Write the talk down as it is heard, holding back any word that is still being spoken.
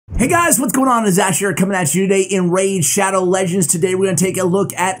Hey guys, what's going on? It's Ash here coming at you today in Raid Shadow Legends. Today we're going to take a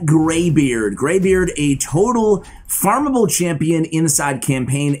look at Graybeard. Graybeard, a total farmable champion inside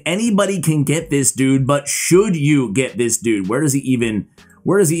campaign. Anybody can get this dude, but should you get this dude? Where does he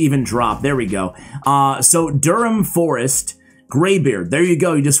even drop? There we go. So Durham Forest, Graybeard. There you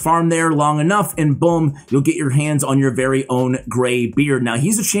go. You just farm there long enough and boom, you'll get your hands on your very own Graybeard. Now,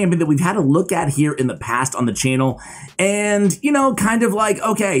 he's a champion that we've had a look at here in the past on the channel. And, you know, kind of like,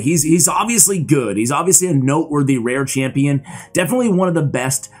 okay, he's obviously good. He's obviously a noteworthy rare champion. Definitely one of the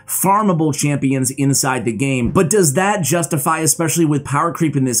best farmable champions inside the game. But does that justify, especially with power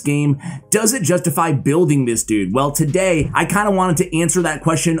creep in this game, does it justify building this dude? Well, today, I kind of wanted to answer that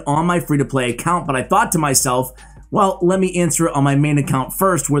question on my free-to-play account, but I thought to myself, well, let me answer it on my main account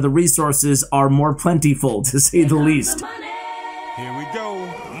first, where the resources are more plentiful, to say the least. Here we go.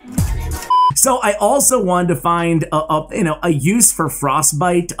 So I also wanted to find a use for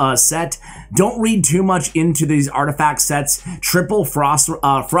Frostbite set. Don't read too much into these artifact sets. Triple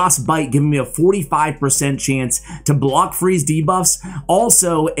Frostbite giving me a 45% chance to block freeze debuffs.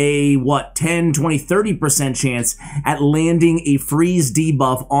 Also a 10, 20, 30% chance at landing a freeze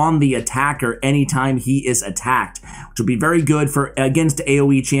debuff on the attacker anytime he is attacked, which will be very good for against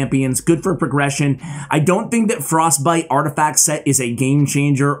AoE champions. Good for progression. I don't think that Frostbite artifact set is a game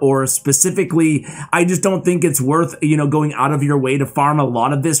changer, or specifically, I just don't think it's worth, going out of your way to farm a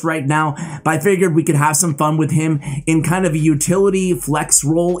lot of this right now. But I figured we could have some fun with him in kind of a utility flex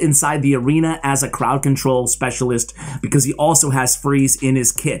role inside the arena as a crowd control specialist, because he also has freeze in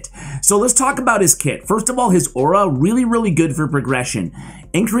his kit. So let's talk about his kit. First of all, his aura, really, really good for progression.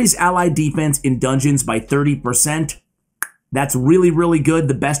 Increase ally defense in dungeons by 30%. That's really, really good.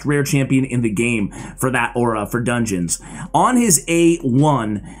 The best rare champion in the game for that aura for dungeons. On his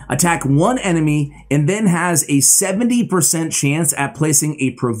A1, attack one enemy and then has a 70% chance at placing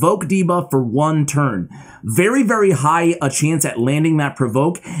a provoke debuff for one turn. Very, very high a chance at landing that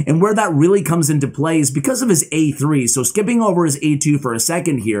provoke, and where that really comes into play is because of his A3. So skipping over his A2 for a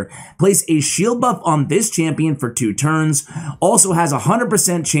second here, place a shield buff on this champion for 2 turns. Also has a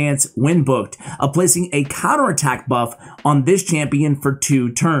 100% chance, when booked, of placing a counterattack buff on this champion for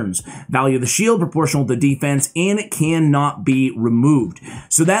 2 turns. Value of the shield proportional to defense, and it cannot be removed.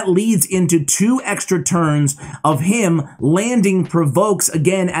 So that leads into 2 extra turns of him landing provokes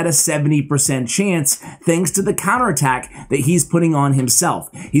again at a 70% chance, thanks to the counterattack that he's putting on himself.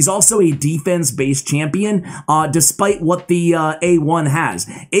 He's also a defense-based champion, despite what the A1 has.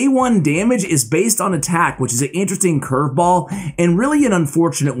 A1 damage is based on attack, which is an interesting curveball, and really an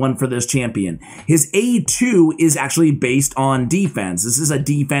unfortunate one for this champion. His A2 is actually based on defense. This is a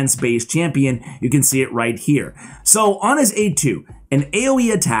defense-based champion. You can see it right here. So on his A2, an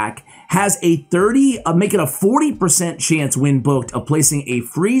AoE attack has a 40% chance when booked of placing a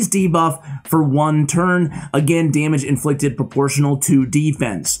freeze debuff for 1 turn. Again, damage inflicted proportional to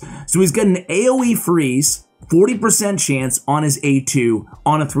defense. So he's got an AoE freeze, 40% chance on his A2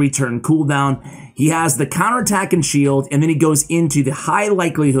 on a 3-turn cooldown. He has the counterattack and shield, and then he goes into the high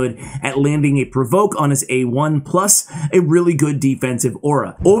likelihood at landing a provoke on his A1, plus a really good defensive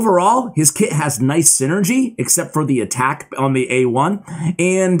aura. Overall, his kit has nice synergy, except for the attack on the A1,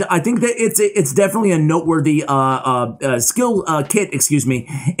 and I think that it's definitely a noteworthy skill kit,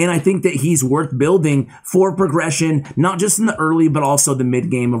 and I think that he's worth building for progression, not just in the early, but also the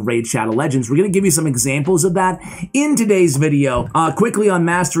mid-game of Raid Shadow Legends. We're going to give you some examples of that in today's video. Quickly on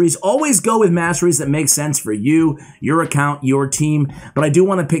Masteries, always go with Masteries that make sense for you, your account, your team, but I do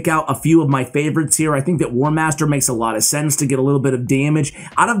want to pick out a few of my favorites here. I think that War Master makes a lot of sense to get a little bit of damage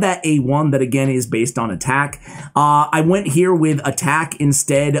out of that A1 that again is based on attack. I went here with attack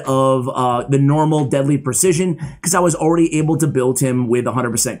instead of the normal deadly precision, because I was already able to build him with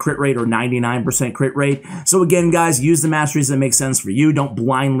 100% crit rate or 99% crit rate. So again, guys, use the Masteries that make sense for you. Don't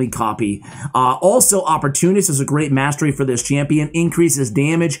blindly copy. Also, Opportunist is a great mastery for this champion. Increases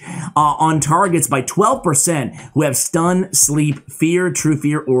damage on targets by 12% who have stun, sleep, fear, true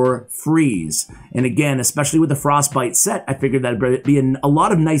fear, or freeze. And again, especially with the Frostbite set, I figured that'd be a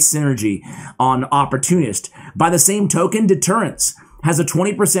lot of nice synergy on Opportunist. By the same token, Deterrence has a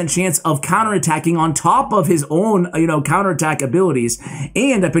 20% chance of counterattacking on top of his own, counterattack abilities.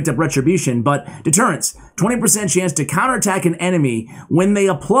 And I picked up Retribution, but Deterrence, 20% chance to counterattack an enemy when they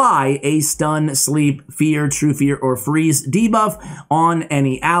apply a stun, sleep, fear, true fear, or freeze debuff on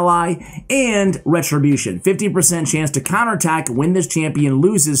any ally. And Retribution, 50% chance to counterattack when this champion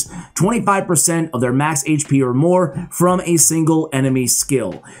loses 25% of their max HP or more from a single enemy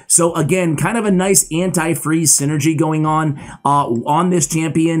skill. So again, kind of a nice anti-freeze synergy going on. on this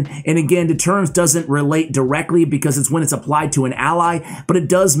champion. And again, deterrence doesn't relate directly because it's when it's applied to an ally, but it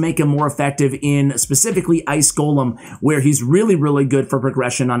does make him more effective in specifically Ice Golem, where he's really, really good for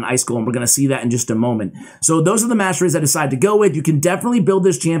progression on Ice Golem. We're going to see that in just a moment. So those are the masteries I decided to go with. You can definitely build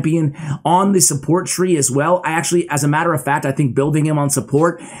this champion on the support tree as well. I actually, as a matter of fact, I think building him on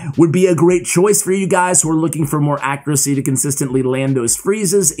support would be a great choice for you guys who are looking for more accuracy to consistently land those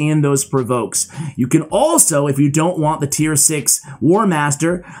freezes and those provokes. You can also, if you don't want the tier 6 War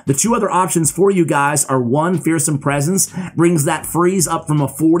Master, the two other options for you guys are one, Fearsome Presence, brings that freeze up from a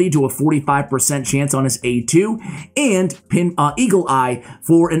 40 to a 45% chance on his A2, and Eagle Eye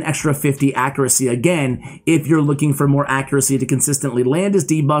for an extra 50 accuracy. Again, if you're looking for more accuracy to consistently land his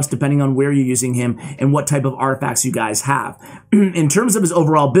debuffs, depending on where you're using him and what type of artifacts you guys have. In terms of his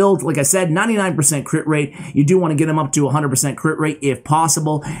overall build, like I said, 99% crit rate. You do want to get him up to 100% crit rate if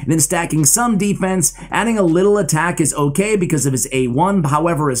possible. And then stacking some defense, adding a little attack is okay because of his A1.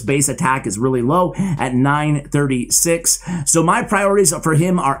 However, his base attack is really low at 936. So my priorities for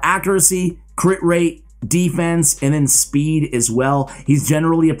him are accuracy, crit rate, defense, and then speed as well. He's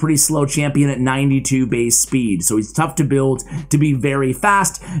generally a pretty slow champion at 92 base speed, so he's tough to build to be very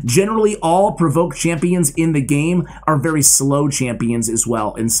fast. Generally, all provoked champions in the game are very slow champions as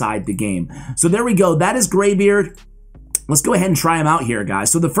well inside the game. So there we go. That is Graybeard. Let's go ahead and try him out here,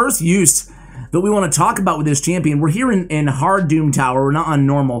 guys. So the first use that we want to talk about with this champion, we're here in hard Doom Tower. We're not on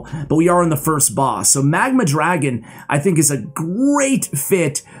normal, but we are in the first boss. So Magma Dragon, I think, is a great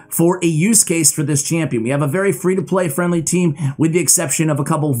fit for a use case for this champion. We have a very free-to-play friendly team with the exception of a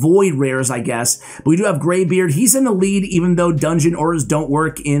couple void rares, I guess. But we do have Graybeard. He's in the lead, even though dungeon auras don't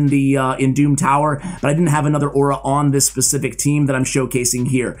work in the in Doom Tower, but I didn't have another aura on this specific team that I'm showcasing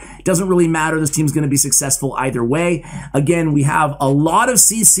here. It doesn't really matter. This team's going to be successful either way. Again, we have a lot of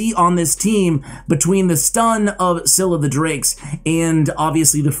CC on this team between the stun of Scylla the Drakes and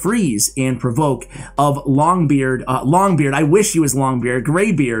obviously the freeze and provoke of Longbeard. Longbeard, I wish he was Longbeard.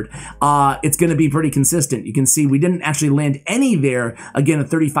 Graybeard, it's going to be pretty consistent. You can see we didn't actually land any there. Again, a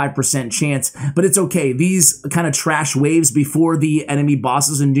 35% chance, but it's okay. These kind of trash waves before the enemy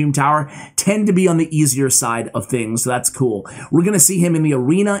bosses in Doom Tower tend to be on the easier side of things, so that's cool. We're going to see him in the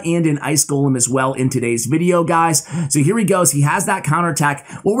arena and in Ice Golem as well in today's video, guys. So here he goes. He has that counterattack.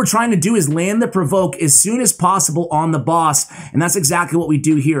 What we're trying to do is land the provoke as soon as possible on the boss, and that's exactly what we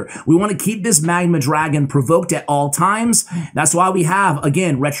do here. We want to keep this Magma Dragon provoked at all times. That's why we have,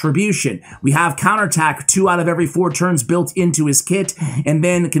 again, Retribution. We have counterattack 2 out of every 4 turns built into his kit, and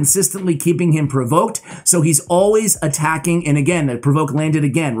then consistently keeping him provoked, so he's always attacking. And again, the provoke landed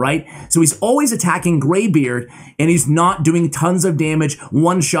again, right? So he's always attacking Graybeard, and he's not doing tons of damage,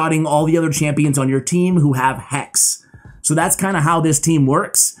 one-shotting all the other champions on your team who have Hex. So that's kind of how this team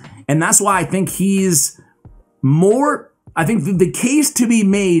works. And that's why I think he's more, I think the case to be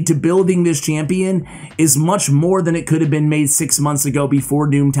made to building this champion is much more than it could have been made 6 months ago before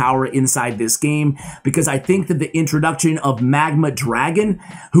Doom Tower inside this game, because I think that the introduction of Magma Dragon,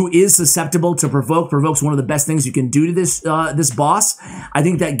 who is susceptible to provokes one of the best things you can do to this this boss. I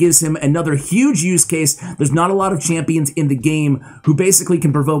think that gives him another huge use case. There's not a lot of champions in the game who basically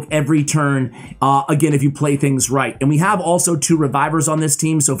can provoke every turn, again, if you play things right. And we have also 2 revivers on this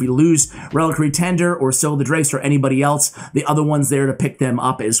team, so if we lose Reliquary Tender or Scylla the Drakes or anybody else, the other one's there to pick them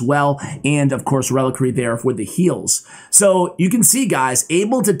up as well. And of course, Reliquary there with the heals. So you can see, guys,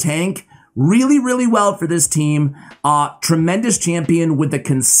 able to tank really, really well for this team. Tremendous champion with the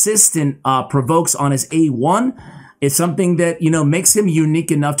consistent provokes on his A1. It's something that, you know, makes him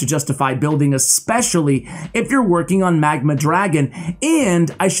unique enough to justify building, especially if you're working on Magma Dragon.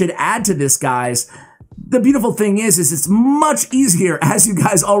 And I should add to this, guys, the beautiful thing is it's much easier, as you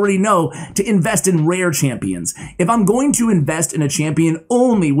guys already know, to invest in rare champions. If I'm going to invest in a champion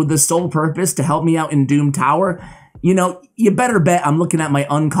only with the sole purpose to help me out in Doom Tower, you know, you better bet I'm looking at my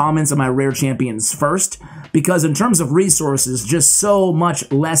uncommons and my rare champions first, because in terms of resources, just so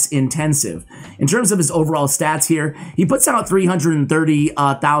much less intensive. In terms of his overall stats here, he puts out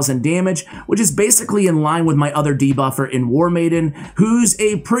 330,000 damage, which is basically in line with my other debuffer in War Maiden, who's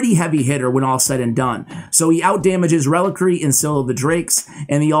a pretty heavy hitter when all said and done. So he outdamages Reliquary and Scylla the Drakes,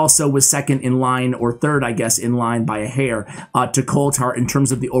 and he also was second in line, or third, I guess, in line by a hair, to Coulthard in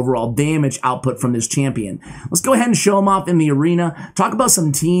terms of the overall damage output from this champion. Let's go ahead and show him off in the arena, talk about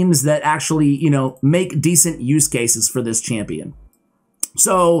some teams that actually, you know, make decent use cases for this champion.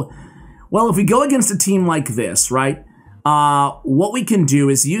 So, well, if we go against a team like this, right, what we can do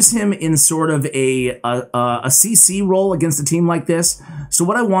is use him in sort of a CC role against a team like this. So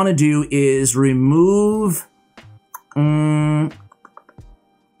what I want to do is remove, I think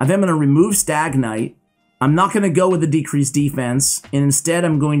I'm going to remove Stag Knight, I'm not going to go with the decreased defense, and instead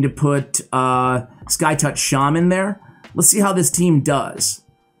I'm going to put Sky Touch Shaman there. Let's see how this team does.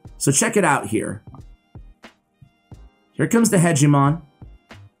 So check it out here. Here comes the Hegemon.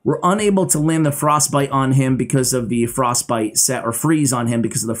 We're unable to land the Frostbite on him because of the Frostbite set, or freeze on him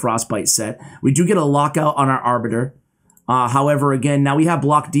because of the Frostbite set. We do get a lockout on our Arbiter. However, again, now we have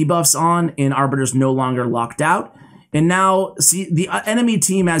block debuffs on, and Arbiter's no longer locked out. And now, see, the enemy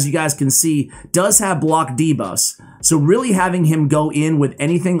team, as you guys can see, does have block debuffs. So really having him go in with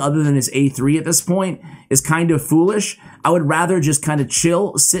anything other than his A3 at this point is kind of foolish. I would rather just kind of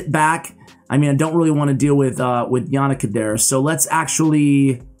chill, sit back. I mean, I don't really want to deal with Yannicka there. So let's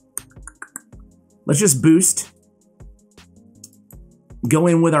just boost. Go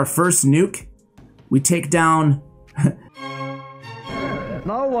in with our first nuke. We take down...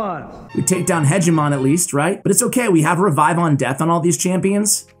 No one. We take down Hegemon at least, right? But it's okay. We have Revive on Death on all these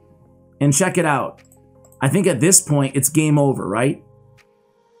champions. And check it out. I think at this point, it's game over, right?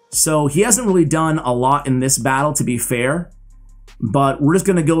 So he hasn't really done a lot in this battle, to be fair. But we're just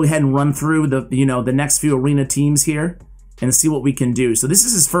going to go ahead and run through the next few arena teams here and see what we can do. So this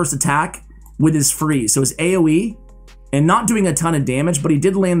is his first attack with his freeze. So his AoE, and not doing a ton of damage, but he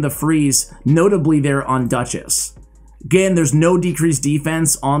did land the freeze, notably there on Duchess. Again, there's no decreased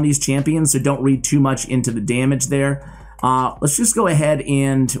defense on these champions, so don't read too much into the damage there. Let's just go ahead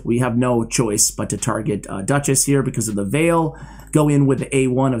and we have no choice but to target Duchess here because of the Veil. Go in with the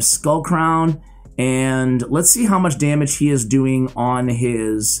A1 of Skull Crown, and let's see how much damage he is doing on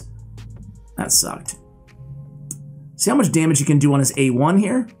his... That sucked. See how much damage he can do on his A1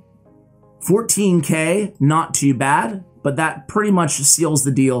 here? 14k, not too bad, but that pretty much seals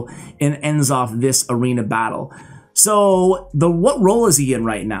the deal and ends off this arena battle. So, what role is he in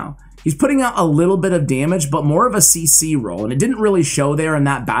right now? He's putting out a little bit of damage, but more of a CC role, and it didn't really show there in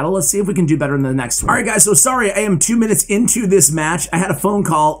that battle. Let's see if we can do better in the next one. All right, guys, so sorry, I am 2 minutes into this match. I had a phone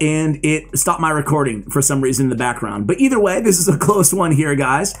call, and it stopped my recording for some reason in the background. But either way, this is a close one here,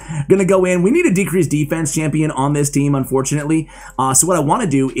 guys. Gonna go in. We need a decreased defense champion on this team, unfortunately. So what I want to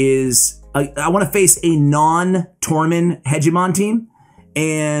do is, I want to face a non-Tormund Hegemon team,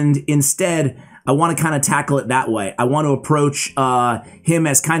 and instead... I want to kind of tackle it that way. I want to approach him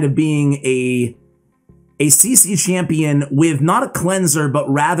as kind of being a CC champion with not a cleanser, but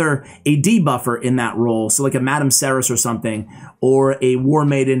rather a debuffer in that role. So like a Madame Ceres or something, or a War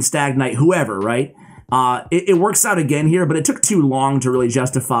Maiden, Stag Knight, whoever, right? It works out again here, but it took too long to really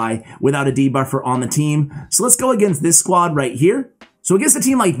justify without a debuffer on the team. So let's go against this squad right here. So against a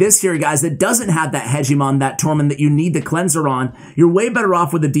team like this here, guys, that doesn't have that Hegemon, that Tormund that you need the cleanser on, you're way better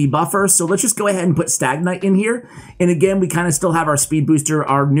off with a debuffer. So let's just go ahead and put Stag Knight in here. And again, we kind of still have our speed booster,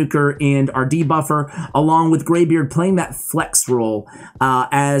 our nuker, and our debuffer, along with Graybeard playing that flex role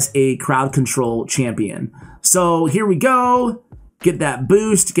as a crowd control champion. So here we go. Get that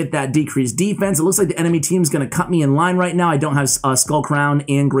boost, get that decreased defense. It looks like the enemy team's going to cut me in line right now. I don't have Skull Crown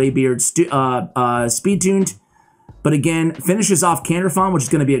and Graybeard speed tuned. But again, finishes off Canterfon, which is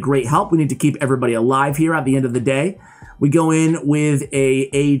going to be a great help. We need to keep everybody alive here at the end of the day. We go in with a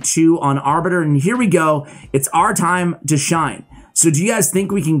A2 on Arbiter, and here we go. It's our time to shine. So do you guys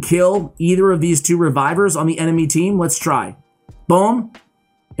think we can kill either of these two revivers on the enemy team? Let's try. Boom.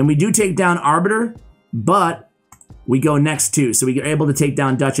 And we do take down Arbiter, but we go next too. So we are able to take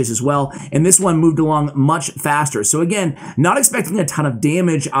down Duchess as well. And this one moved along much faster. So again, not expecting a ton of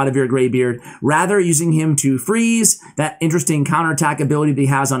damage out of your Graybeard, rather using him to freeze, that interesting counterattack ability that he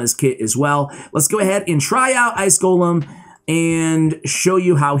has on his kit as well. Let's go ahead and try out Ice Golem and show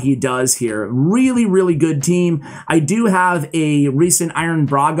you how he does here. Really, really good team. I do have a recent Iron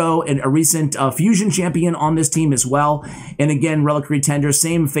Brago and a recent Fusion champion on this team as well. And again, Reliquary Tender,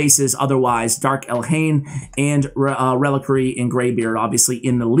 same faces otherwise. Dark Elhain and Reliquary and Graybeard obviously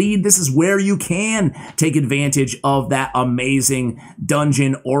in the lead. This is where you can take advantage of that amazing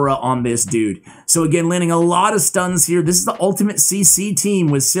dungeon aura on this dude. So again, landing a lot of stuns here. This is the ultimate CC team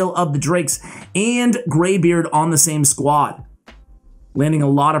with Seal of the Drakes and Graybeard on the same squad. Landing a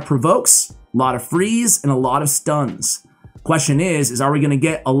lot of provokes, a lot of freeze, and a lot of stuns. Question is are we going to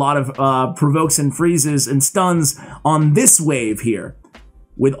get a lot of provokes and freezes and stuns on this wave here?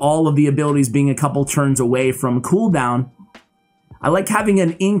 With all of the abilities being a couple turns away from cooldown. I like having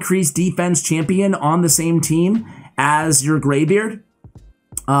an increased defense champion on the same team as your Graybeard.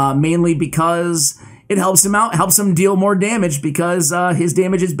 Mainly because it helps him out, helps him deal more damage because his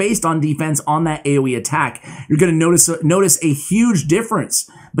damage is based on defense on that AoE attack. You're going to notice a huge difference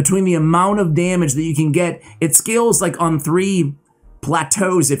between the amount of damage that you can get. It scales like on 3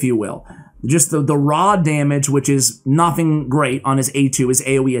 plateaus, if you will. Just the raw damage, which is nothing great on his A2, his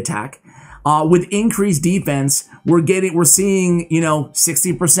AoE attack. with increased defense, we're seeing, you know,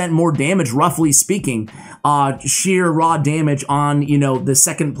 60% more damage, roughly speaking, sheer raw damage on, you know, the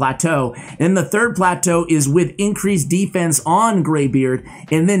second plateau. And the third plateau is with increased defense on Graybeard,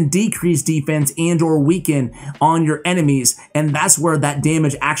 and then decreased defense and or weaken on your enemies. And that's where that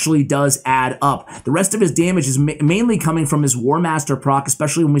damage actually does add up. The rest of his damage is mainly coming from his War Master proc,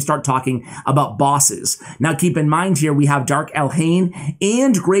 especially when we start talking about bosses. Now, keep in mind here, we have Dark Elhain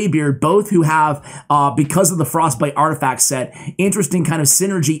and Graybeard, both who have, because of the Frostbite artifact set, interesting kind of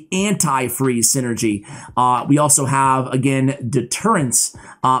synergy, anti-freeze synergy. We also have, again, Deterrence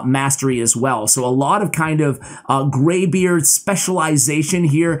Mastery as well. So a lot of kind of Graybeard specialization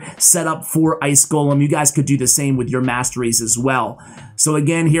here set up for Ice Golem. You guys could do the same with your Masteries as well. So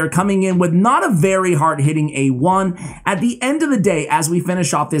again, here coming in with not a very hard-hitting A1. At the end of the day, as we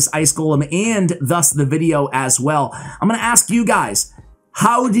finish off this Ice Golem and thus the video as well, I'm going to ask you guys,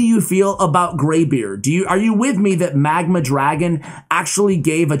 how do you feel about Graybeard? Are you with me that Magma Dragon actually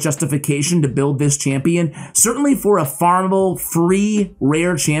gave a justification to build this champion? Certainly for a farmable, free,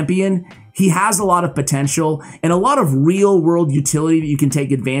 rare champion, he has a lot of potential and a lot of real-world utility that you can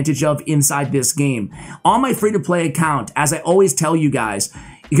take advantage of inside this game. On my free-to-play account, as I always tell you guys,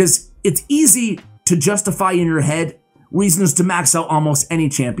 because it's easy to justify in your head reasons to max out almost any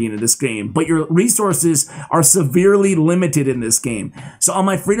champion in this game, but your resources are severely limited in this game. So on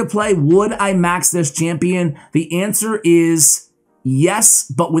my free-to-play, would I max this champion? The answer is yes,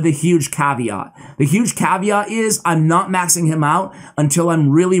 but with a huge caveat. The huge caveat is I'm not maxing him out until I'm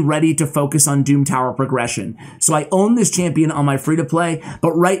really ready to focus on Doom Tower progression. So I own this champion on my free-to-play,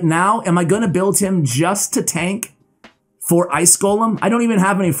 but right now, am I going to build him just to tank for Ice Golem? I don't even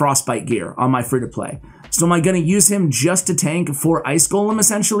have any Frostbite gear on my free-to-play. So am I going to use him just to tank for Ice Golem,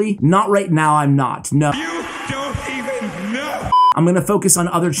 essentially? Not right now, I'm not. No. You don't even know. I'm going to focus on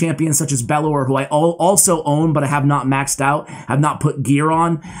other champions such as Bellower, who I also own, but I have not maxed out, have not put gear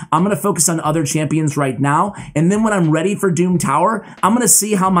on. I'm going to focus on other champions right now. And then when I'm ready for Doom Tower, I'm going to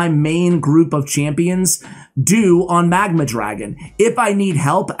see how my main group of champions do on Magma Dragon. If I need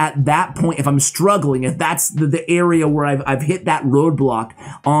help at that point, if I'm struggling, if that's the area where I've hit that roadblock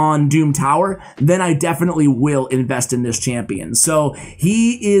on Doom Tower, then I definitely will invest in this champion. So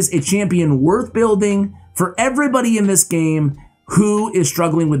he is a champion worth building for everybody in this game who is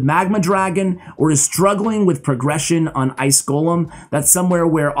struggling with Magma Dragon or is struggling with progression on Ice Golem. That's somewhere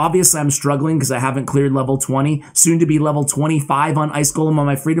where obviously I'm struggling because I haven't cleared level 20, soon to be level 25 on Ice Golem on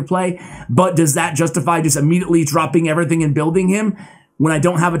my free-to-play. But does that justify just immediately dropping everything and building him when I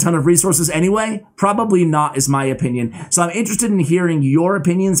don't have a ton of resources anyway? Probably not, is my opinion. So I'm interested in hearing your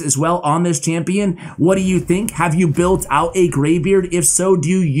opinions as well on this champion. What do you think? Have you built out a Graybeard? If so, do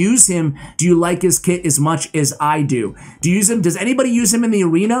you use him? Do you like his kit as much as I do? Do you use him? Does anybody use him in the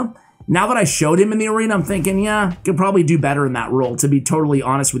arena? Now that I showed him in the arena, I'm thinking, yeah, could probably do better in that role, to be totally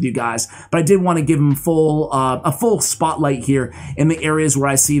honest with you guys. But I did want to give him a full spotlight here in the areas where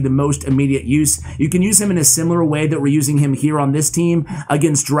I see the most immediate use. You can use him in a similar way that we're using him here on this team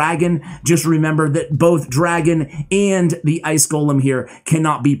against Dragon. Just remember that both Dragon and the Ice Golem here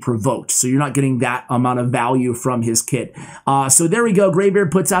cannot be provoked, so you're not getting that amount of value from his kit. So there we go.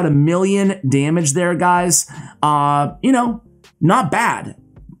 Graybeard puts out 1 million damage there, guys. You know, not bad.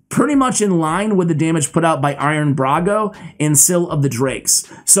 Pretty much in line with the damage put out by Iron Brago and Sill of the Drakes.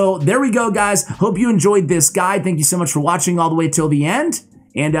 So there we go, guys. Hope you enjoyed this guide. Thank you so much for watching all the way till the end.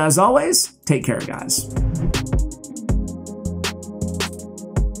 And as always, take care, guys.